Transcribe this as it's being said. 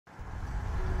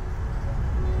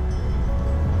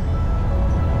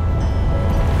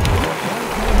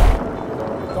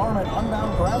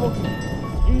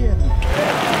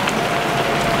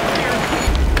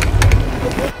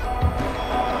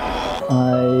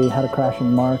I had a crash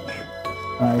in March.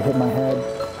 I hit my head.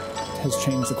 It has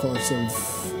changed the course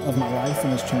of my life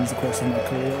and has changed the course of my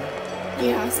career.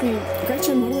 He asked me,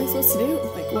 Gretchen, what am I supposed to do?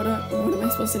 Like, what am I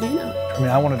supposed to do now? I mean,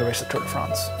 I wanted to race the Tour de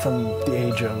France. From the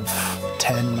age of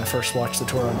 10, when I first watched the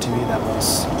Tour on TV, that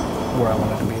was where I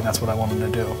wanted to be, and that's what I wanted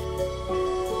to do.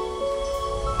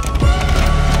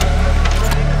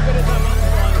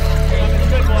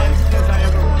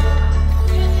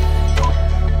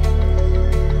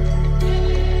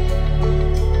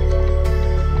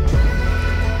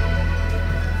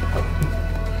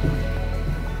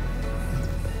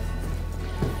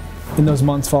 In those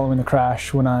months following the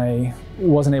crash, when I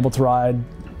wasn't able to ride,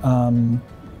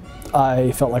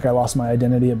 I felt like I lost my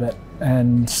identity a bit.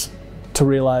 And to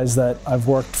realize that I've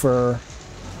worked for,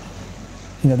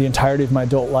 the entirety of my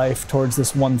adult life towards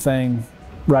this one thing,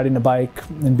 riding a bike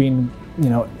and being,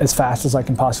 as fast as I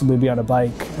can possibly be on a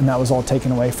bike, and that was all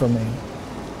taken away from me.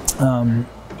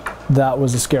 That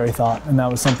was a scary thought, and that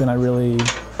was something I really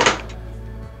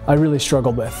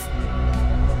struggled with.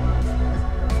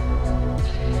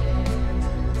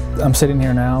 I'm sitting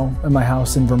here now at my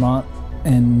house in Vermont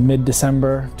in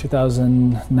mid-December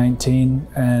 2019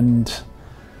 and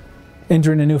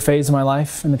entering a new phase of my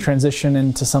life and the transition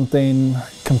into something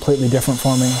completely different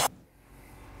for me.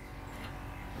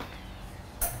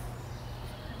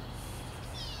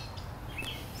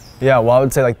 Yeah, well, I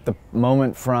would say like the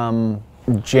moment from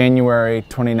January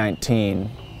 2019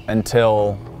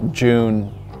 until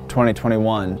June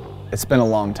 2021, it's been a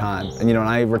long time. And when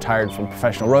I retired from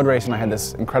professional road racing, I had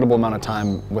this incredible amount of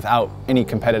time without any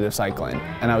competitive cycling.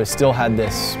 And I still had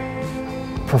this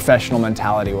professional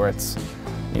mentality where it's,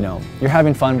 you're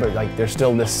having fun, but like there's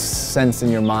still this sense in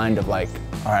your mind of like,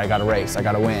 all right, I gotta race, I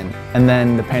gotta win. And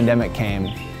then the pandemic came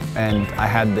and I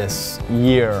had this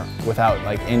year without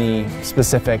like any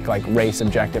specific like race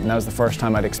objective. And that was the first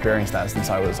time I'd experienced that since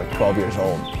I was like 12 years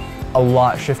old. A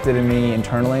lot shifted in me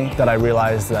internally that I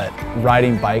realized that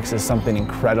riding bikes is something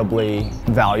incredibly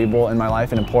valuable in my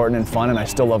life and important and fun, and I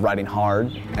still love riding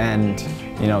hard. And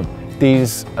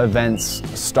these events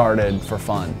started for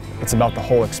fun. It's about the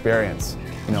whole experience.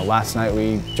 Last night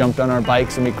we jumped on our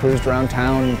bikes and we cruised around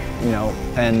town,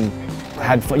 and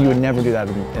had fun. You would never do that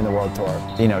in the World Tour.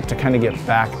 To kind of get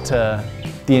back to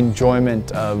the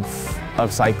enjoyment of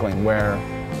cycling, where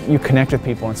you connect with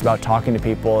people and it's about talking to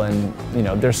people, and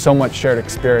there's so much shared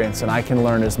experience, and I can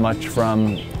learn as much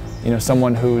from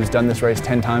someone who's done this race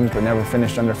 10 times but never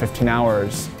finished under 15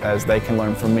 hours as they can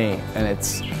learn from me. And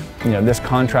it's this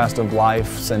contrast of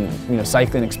lives and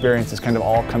cycling experience is kind of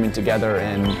all coming together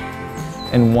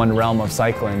in one realm of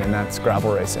cycling, and that's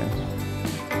gravel racing.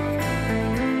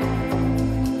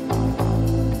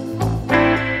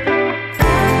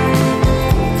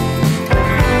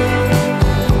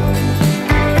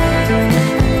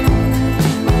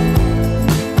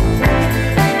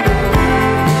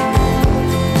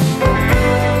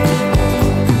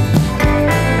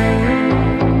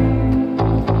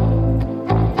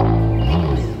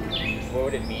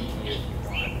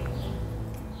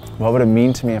 What would it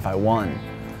mean to me if I won?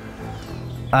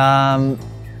 I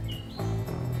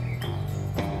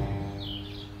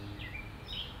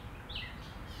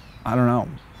don't know.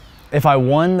 If I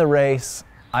won the race,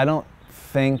 I don't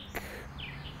think,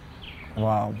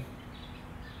 wow.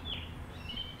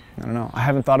 I don't know. I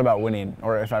haven't thought about winning,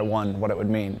 or if I won, what it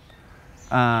would mean.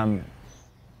 Oh,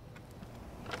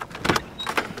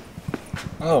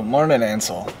 morning,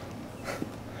 Ansel.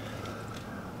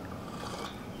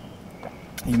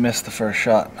 You missed the first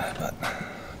shot, but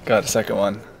got a second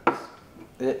one.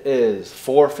 It is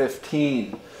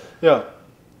 4:15. Yeah,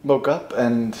 woke up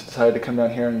and decided to come down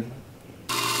here and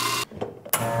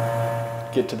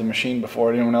get to the machine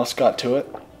before anyone else got to it.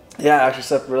 Yeah, I actually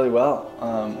slept really well.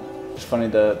 It's funny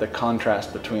the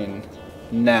contrast between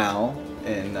now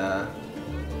and an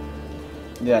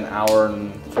hour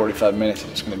and 45 minutes.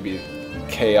 It's going to be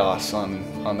chaos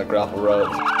on the gravel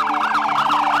roads.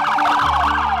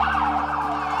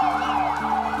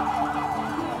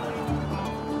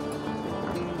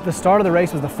 The start of the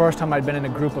race was the first time I'd been in a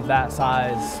group of that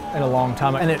size in a long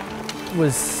time, and it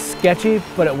was sketchy,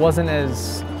 but it wasn't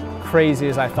as crazy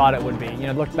as I thought it would be.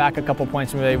 Look back a couple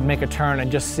points and they make a turn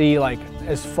and just see like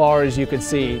as far as you could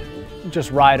see, just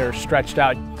riders stretched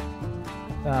out.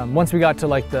 Once we got to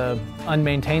like the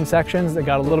unmaintained sections, it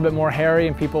got a little bit more hairy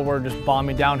and people were just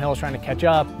bombing downhills trying to catch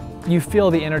up. You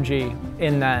feel the energy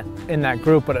in that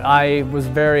group, but I was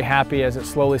very happy as it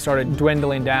slowly started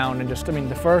dwindling down. And just, I mean,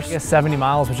 the first 70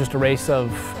 miles was just a race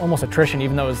of almost attrition,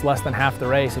 even though it was less than half the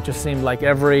race. It just seemed like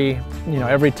every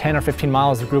 10 or 15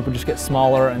 miles, the group would just get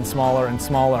smaller and smaller and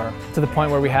smaller, to the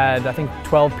point where we had, I think,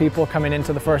 12 people coming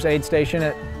into the first aid station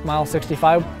at mile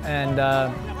 65. And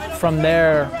from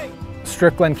there,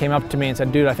 Strickland came up to me and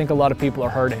said, "Dude, I think a lot of people are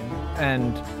hurting."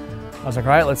 And I was like,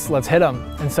 "All right, let's hit them."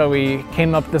 And so we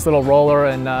came up this little roller,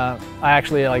 and I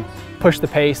actually pushed the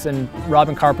pace, and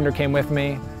Robin Carpenter came with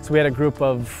me. So we had a group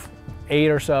of 8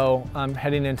 or so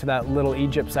heading into that Little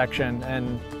Egypt section,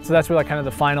 and so that's where kind of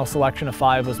the final selection of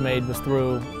 5 was made, was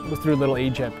through Little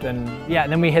Egypt. And yeah,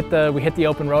 and then we hit the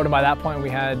open road, and by that point we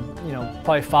had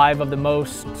probably 5 of the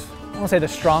most, I won't say the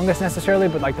strongest necessarily,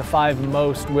 but like the 5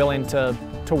 most willing to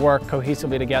work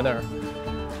cohesively together.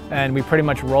 And we pretty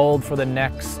much rolled for the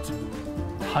next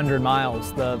 100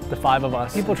 miles, the 5 of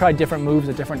us. People tried different moves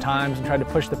at different times and tried to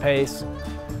push the pace,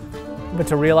 but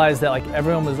to realize that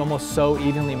everyone was almost so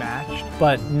evenly matched,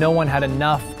 but no one had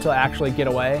enough to actually get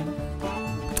away.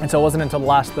 And so it wasn't until the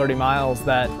last 30 miles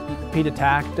that Pete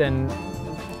attacked, and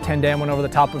Tandem went over the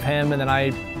top of him, and then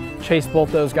I chased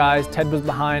both those guys. Ted was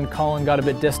behind, Colin got a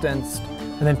bit distanced,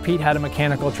 and then Pete had a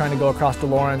mechanical trying to go across to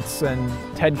Lawrence, and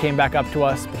Ted came back up to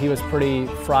us, but he was pretty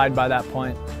fried by that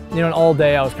point. And all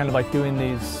day I was kind of doing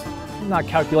these, not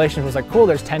calculations, it was cool,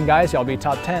 there's 10 guys here, I'll be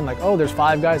top 10. Oh, there's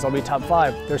 5 guys, I'll be top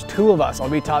 5. There's 2 of us, I'll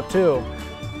be top 2.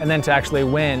 And then to actually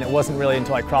win, it wasn't really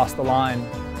until I crossed the line,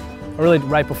 or really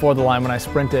right before the line when I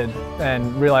sprinted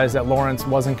and realized that Lawrence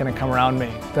wasn't gonna come around me,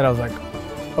 that I was like,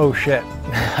 oh shit,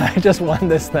 I just won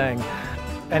this thing.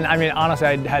 And I mean,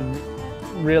 honestly,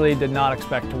 really did not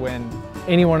expect to win.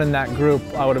 Anyone in that group,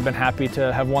 I would have been happy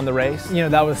to have won the race.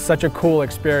 That was such a cool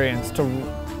experience to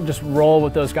just roll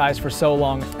with those guys for so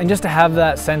long, and just to have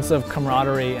that sense of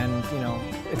camaraderie, and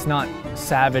it's not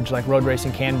savage like road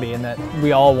racing can be, and that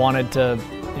we all wanted to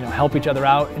help each other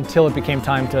out until it became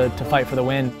time to fight for the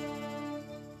win.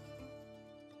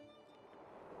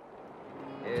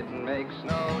 It makes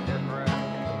no difference.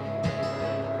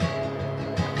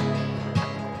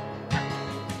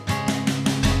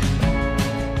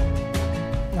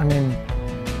 I mean,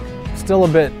 still a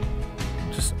bit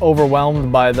just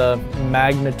overwhelmed by the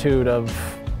magnitude of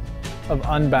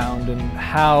Unbound and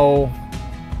how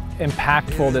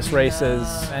impactful this race is.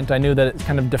 And I knew that it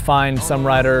kind of defined some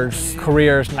riders'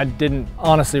 careers. I didn't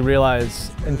honestly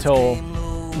realize until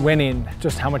winning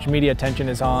just how much media attention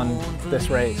is on this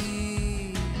race.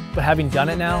 But having done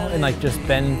it now and just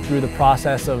been through the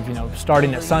process of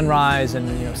starting at sunrise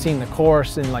and seeing the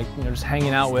course and just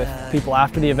hanging out with people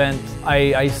after the event,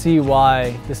 I see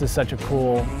why this is such a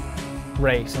cool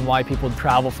race and why people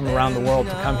travel from around the world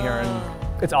to come here.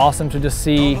 And it's awesome to just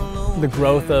see the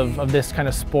growth of this kind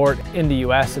of sport in the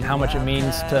US and how much it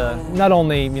means to not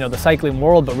only the cycling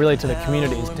world, but really to the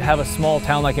communities. To have a small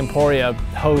town like Emporia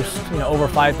host over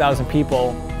 5,000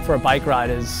 people for a bike ride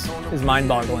is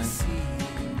mind-boggling.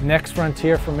 Next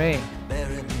frontier for me.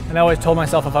 And I always told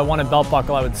myself if I wanted belt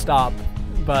buckle I would stop,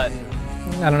 but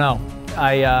I don't know.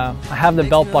 I have the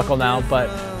belt buckle now, but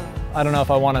I don't know if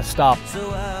I want to stop.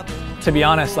 To be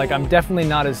honest, I'm definitely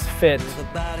not as fit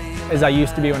as I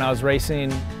used to be when I was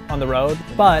racing on the road,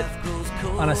 but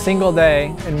on a single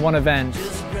day in one event,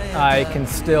 I can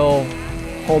still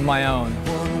hold my own.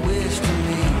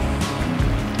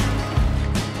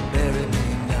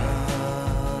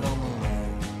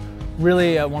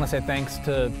 Really, I want to say thanks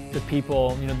to the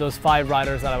people, those 5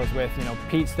 riders that I was with,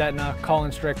 Pete Stetna,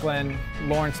 Colin Strickland,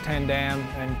 Lawrence Tandem,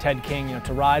 and Ted King,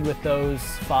 to ride with those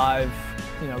 5,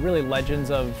 really legends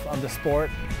of the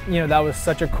sport. That was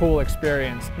such a cool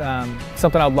experience.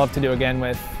 Something I'd love to do again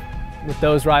with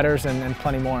those riders and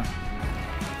plenty more.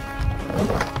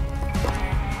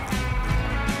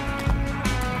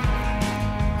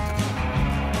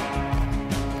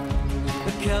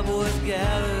 The cowboys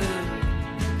gathered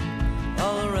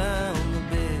all around the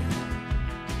bed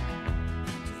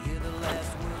to hear the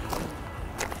last word.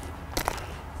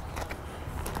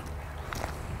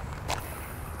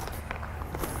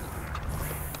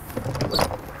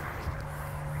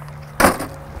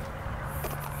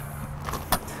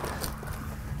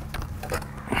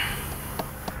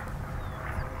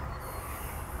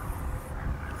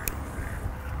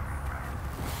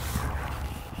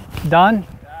 Done?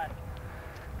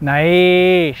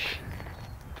 Nice.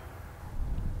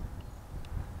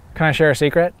 Can I share a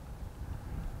secret?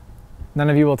 None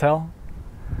of you will tell?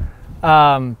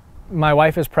 My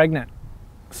wife is pregnant,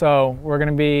 so we're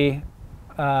gonna be,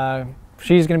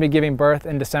 she's gonna be giving birth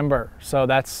in December. So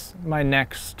that's my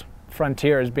next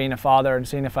frontier, is being a father and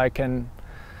seeing if I can,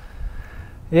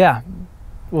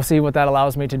 we'll see what that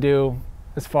allows me to do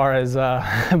as far as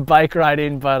bike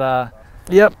riding, but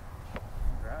yep,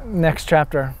 next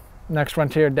chapter, next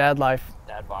frontier, dad life.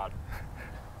 Dad bod.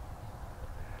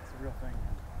 It's a real thing,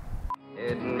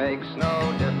 man. It makes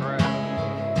no difference.